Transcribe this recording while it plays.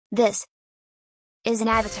This is an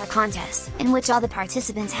avatar contest, in which all the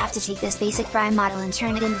participants have to take this basic fry model and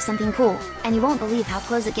turn it into something cool, and you won't believe how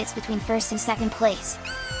close it gets between first and second place.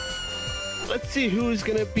 Let's see who's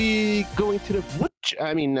gonna be going to the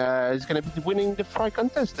is gonna be winning the fry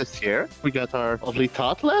contest this year. We got our lovely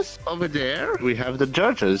Totless over there. We have the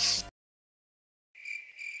judges.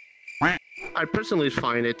 I personally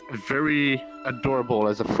find it very adorable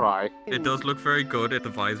as a fry. It does look very good. The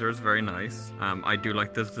visor is very nice. I do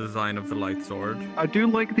like this design of the light sword. I do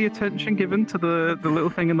like the attention given to the little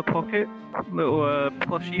thing in the pocket. Little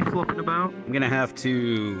plushie flopping about. I'm gonna have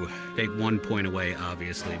to take 1 point away,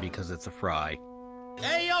 obviously, because it's a fry.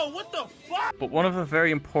 Hey yo, what the fuck? But one of the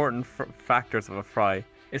very important factors of a fry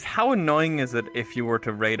is how annoying is it if you were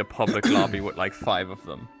to raid a public lobby with like 5 of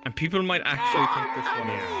them? And people might actually think this one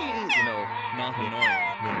is, not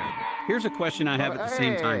annoying. Here's a question I have at the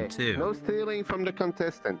same time, too. No stealing from the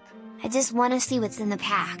contestant. I just want to see what's in the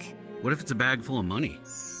pack. What if it's a bag full of money?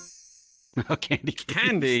 Oh, candy.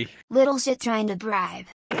 Candy! Little shit trying to bribe.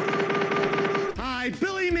 Hi,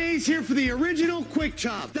 Billy Mays here for the original Quick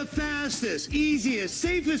Chop. The fastest, easiest,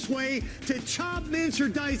 safest way to chop, mince, or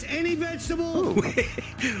dice any vegetable.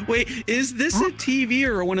 Wait, is this a TV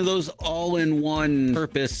or one of those all-in-one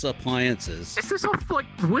purpose appliances? Is this off like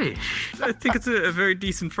Wish? I think it's a very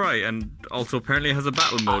decent fry, and also apparently has a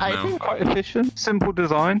battle mode now. I think quite efficient, simple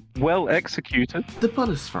design, well executed. The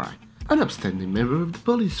police fry. An upstanding member of the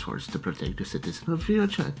police force to protect the citizen of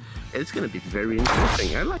VRChat. It's gonna be very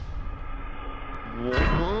interesting. I like.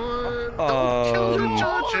 Don't kill the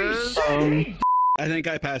judges. I think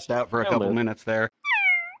I passed out for a couple minutes there.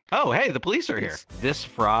 Oh, hey, the police are here. This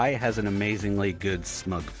fry has an amazingly good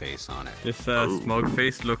smug face on it. This smug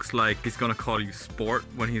face looks like he's gonna call you sport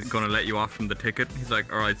when he's gonna let you off from the ticket. He's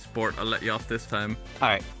like, alright, sport, I'll let you off this time.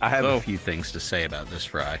 Alright, I have a few things to say about this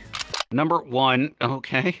fry. Number 1,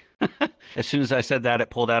 okay. As soon as I said that,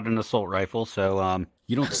 it pulled out an assault rifle, so,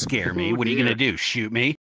 you don't scare me. What are you gonna do, shoot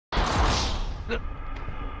me?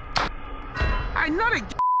 I'm not a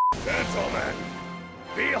That's all, man.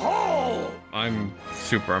 Behold! I'm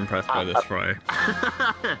super impressed by this fry.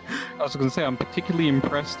 I was going to say, I'm particularly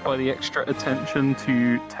impressed by the extra attention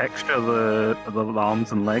to texture of the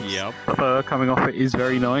arms and legs. Yep. The fur coming off it is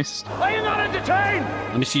very nice. Are you not entertained?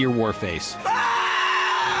 Let me see your war face.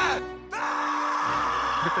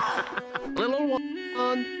 Little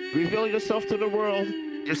one, reveal yourself to the world.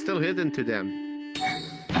 You're still hidden to them.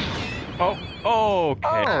 Oh,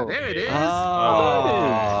 okay. Oh, there it is.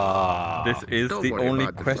 This is Don't the worry only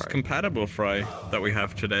about the Quest fry. compatible fry that we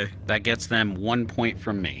have today. That gets them 1 point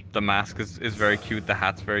from me. The mask is very cute, the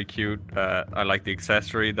hat's very cute. I like the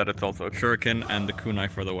accessory that it's also a shuriken and the kunai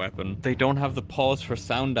for the weapon. They don't have the pause for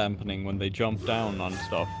sound dampening when they jump down on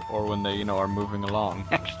stuff or when they, are moving along.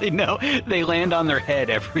 Actually, no, they land on their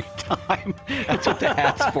head every time. That's what the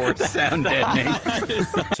hat's for, sound deadening.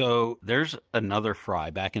 So there's another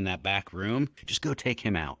fry back in that back room. Just go take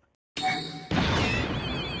him out.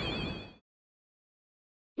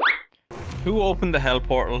 Who opened the hell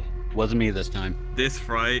portal? Wasn't me this time. This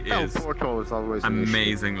fry is Portal is always an issue.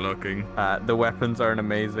 amazing looking. The weapons are an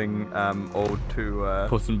amazing ode to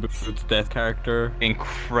Puss in Boots' death character.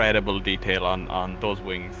 Incredible detail on those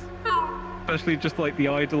wings. Especially just like the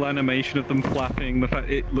idle animation of them flapping, the fact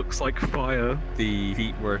it looks like fire. The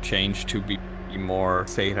feet were changed to be more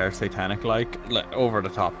satanic-like. Over the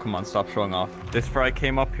top, come on, stop showing off. This fry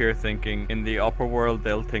came up here thinking, in the upper world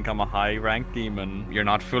they'll think I'm a high-ranked demon. You're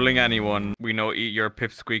not fooling anyone. We know eat your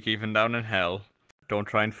pipsqueak even down in hell. Don't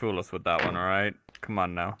try and fool us with that one, alright? Come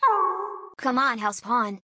on now. Come on,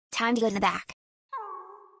 Hellspawn. Time to go to the back.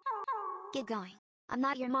 Get going. I'm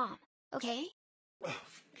not your mom, okay?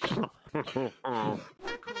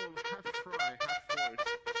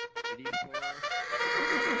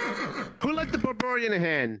 Who let the barbarian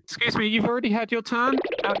hand? Excuse me, you've already had your turn?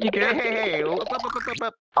 Out you go. Hey.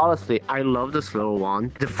 Honestly, I love this little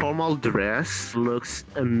one. The formal dress looks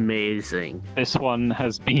amazing. This one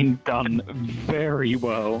has been done very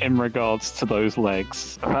well in regards to those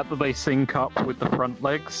legs. The fact that they sync up with the front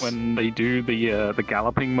legs when they do the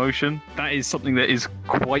galloping motion, that is something that is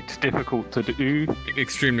quite difficult to do.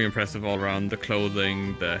 Extremely impressive all around. The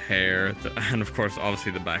clothing, the hair, and of course,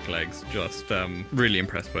 obviously the back legs. Just really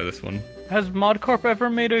impressed by this one. Has ModCorp ever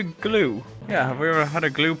made a glue? Yeah, have we ever had a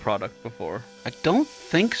glue product before? I don't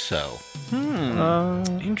think so.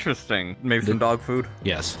 Interesting. Maybe some dog food?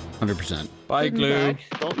 Yes, 100%. Bye, glue.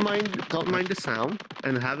 Don't mind the sound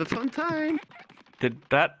and have a fun time. Did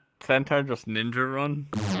that centaur just ninja run?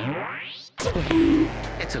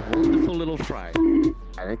 It's a wonderful little fry,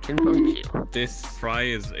 and it can bunk you. This fry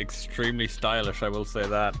is extremely stylish, I will say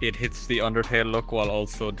that. It hits the Undertale look while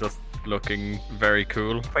also just looking very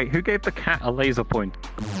cool. Wait, who gave the cat a laser point?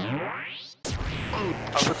 I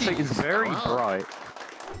would say it's very bright.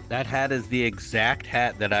 That hat is the exact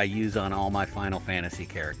hat that I use on all my Final Fantasy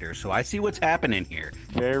characters, so I see what's happening here.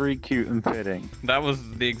 Very cute and fitting. That was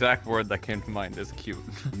the exact word that came to mind, is cute.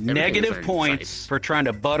 Negative points for trying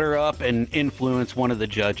to butter up and influence one of the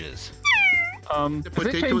judges. The Is it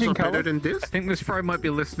potatoes changing are better colour? than this? I think this fry might be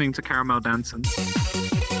listening to Caramel Dancing.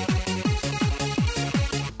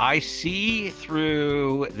 I see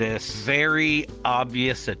through this very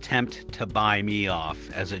obvious attempt to buy me off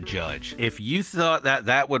as a judge. If you thought that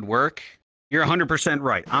that would work, you're 100%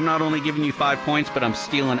 right. I'm not only giving you 5 points, but I'm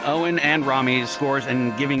stealing Owen and Rami's scores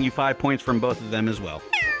and giving you 5 points from both of them as well.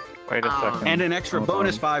 Wait a second. And an extra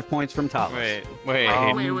bonus 5 points from Totless. Wait. Wait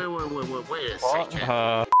a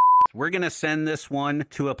second. We're going to send this one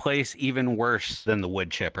to a place even worse than the wood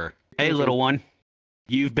chipper. Hey, little one.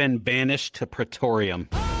 You've been banished to Praetorium.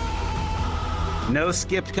 No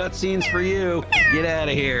skipped cutscenes for you. Get out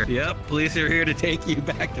of here. Yep, police are here to take you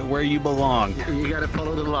back to where you belong. You gotta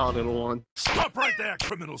follow the law, little one. Stop right there,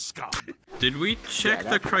 criminal scum! Did we check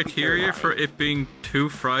the criteria for it being 2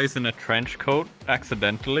 fries in a trench coat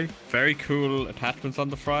accidentally? Very cool attachments on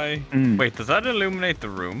the fry. Wait, does that illuminate the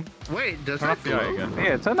room? Wait, does Turn that off the eye glow? again.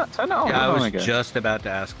 Yeah, turn it on. Yeah, I turn it on was again. just about to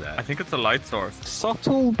ask I that. think it's a light source.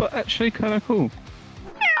 Subtle, but actually kind of cool.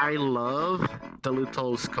 I love the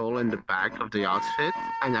little skull in the back of the outfit,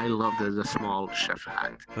 and I love the small chef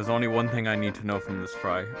hat. There's only one thing I need to know from this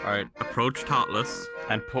fry. Alright, approach Totless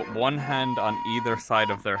and put one hand on either side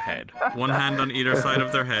of their head. One hand on either side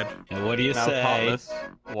of their head. And what do you Now, say? Totless,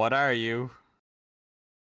 what are you?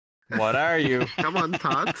 What are you? Come on,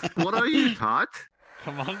 Todd. What are you, Todd?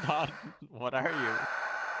 Come on, Todd. What are you?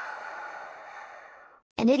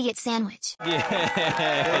 An idiot sandwich.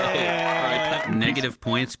 Yeah. Right. Negative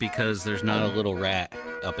points because there's not a little rat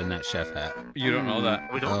up in that chef hat. You don't know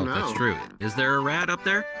that. We don't know. That's true. Is there a rat up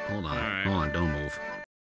there? Hold on. Alright. Hold on. Don't move.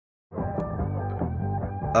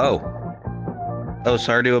 Oh. Oh,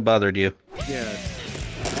 sorry to have bothered you. Yes.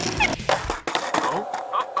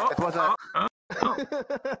 It was a...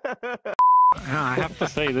 I have to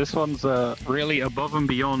say, this one's really above and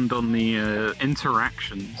beyond on the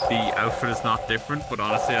interactions. The outfit is not different, but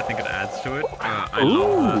honestly, I think it adds to it. I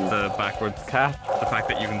love the backwards cap. The fact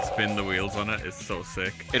that you can spin the wheels on it is so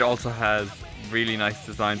sick. It also has really nice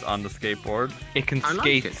designs on the skateboard. It can I like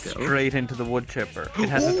skate it, though. straight into the wood chipper. It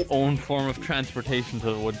has its own form of transportation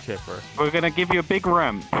to the wood chipper. We're going to give you a big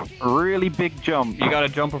ramp, a really big jump. You gotta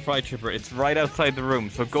jump a fry chipper. It's right outside the room,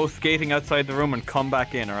 so go skating outside the room and come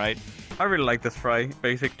back in, alright? I really like this fry.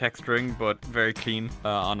 Basic texturing, but very clean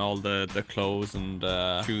on all the clothes and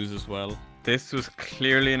shoes as well. This was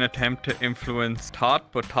clearly an attempt to influence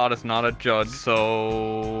Tot, but Tot is not a judge,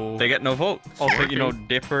 so they get no vote. Also, you know,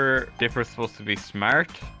 Dipper's supposed to be smart.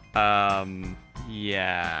 Yeah.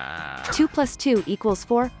 2 + 2 =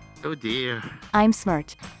 4. Oh dear. I'm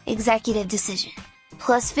smart. Executive decision.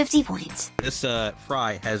 Plus 50 points. This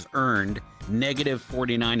fry has earned negative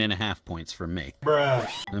 49.5 points from me. Bruh.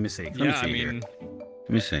 Let me see. Let me Yeah, see I here. mean, Let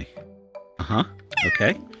me see. Uh-huh.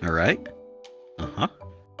 Okay. All right. Uh-huh.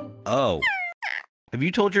 Oh. Have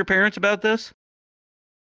you told your parents about this?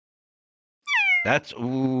 That's...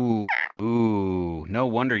 Ooh. Ooh. No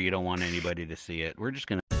wonder you don't want anybody to see it. We're just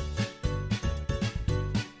gonna...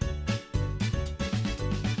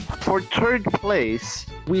 For third place,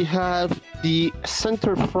 we have the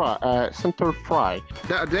center fry.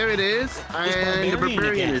 There it is, and the Barbarian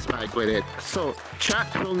barbarian again. is back with it. So chat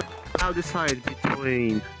will now decide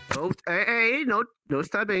between both. Hey, no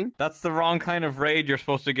stabbing. that's the wrong kind of raid you're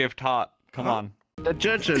supposed to give Tot. Come on. The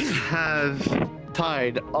judges have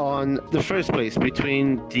tied on the first place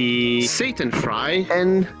between the Satan fry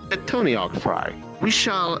and the Tony Hawk fry. We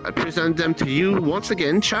shall present them to you once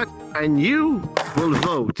again, chat, and you will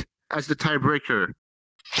vote as the tiebreaker.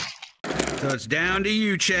 So it's down to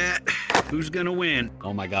you, chat. Who's gonna win?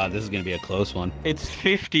 Oh my god, this is gonna be a close one. It's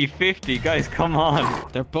 50-50, guys, come on.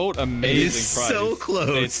 They're both amazing is fries. so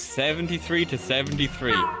close. It's 73 to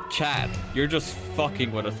 73. Chat, you're just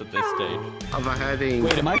fucking with us at this stage. Of having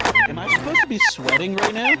Wait, am I supposed to be sweating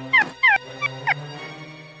right now?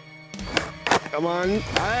 come on,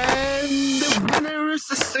 and the winner is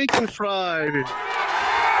the Satan fry.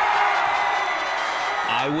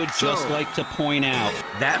 I would just like to point out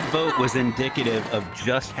that vote was indicative of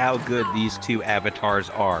just how good these two avatars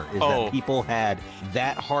are. That people had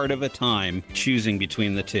that hard of a time choosing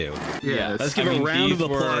between the two. Yes. Let's give I mean, a round of these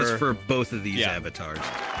applause were- for both of these Yeah. avatars.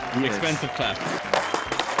 The expensive claps.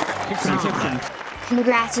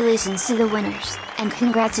 Congratulations to the winners, and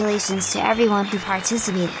congratulations to everyone who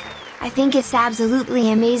participated. I think it's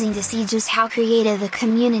absolutely amazing to see just how creative the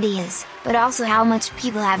community is, but also how much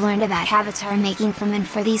people have learned about avatar making from and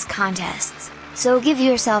for these contests. So give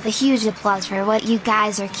yourself a huge applause for what you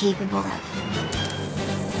guys are capable of.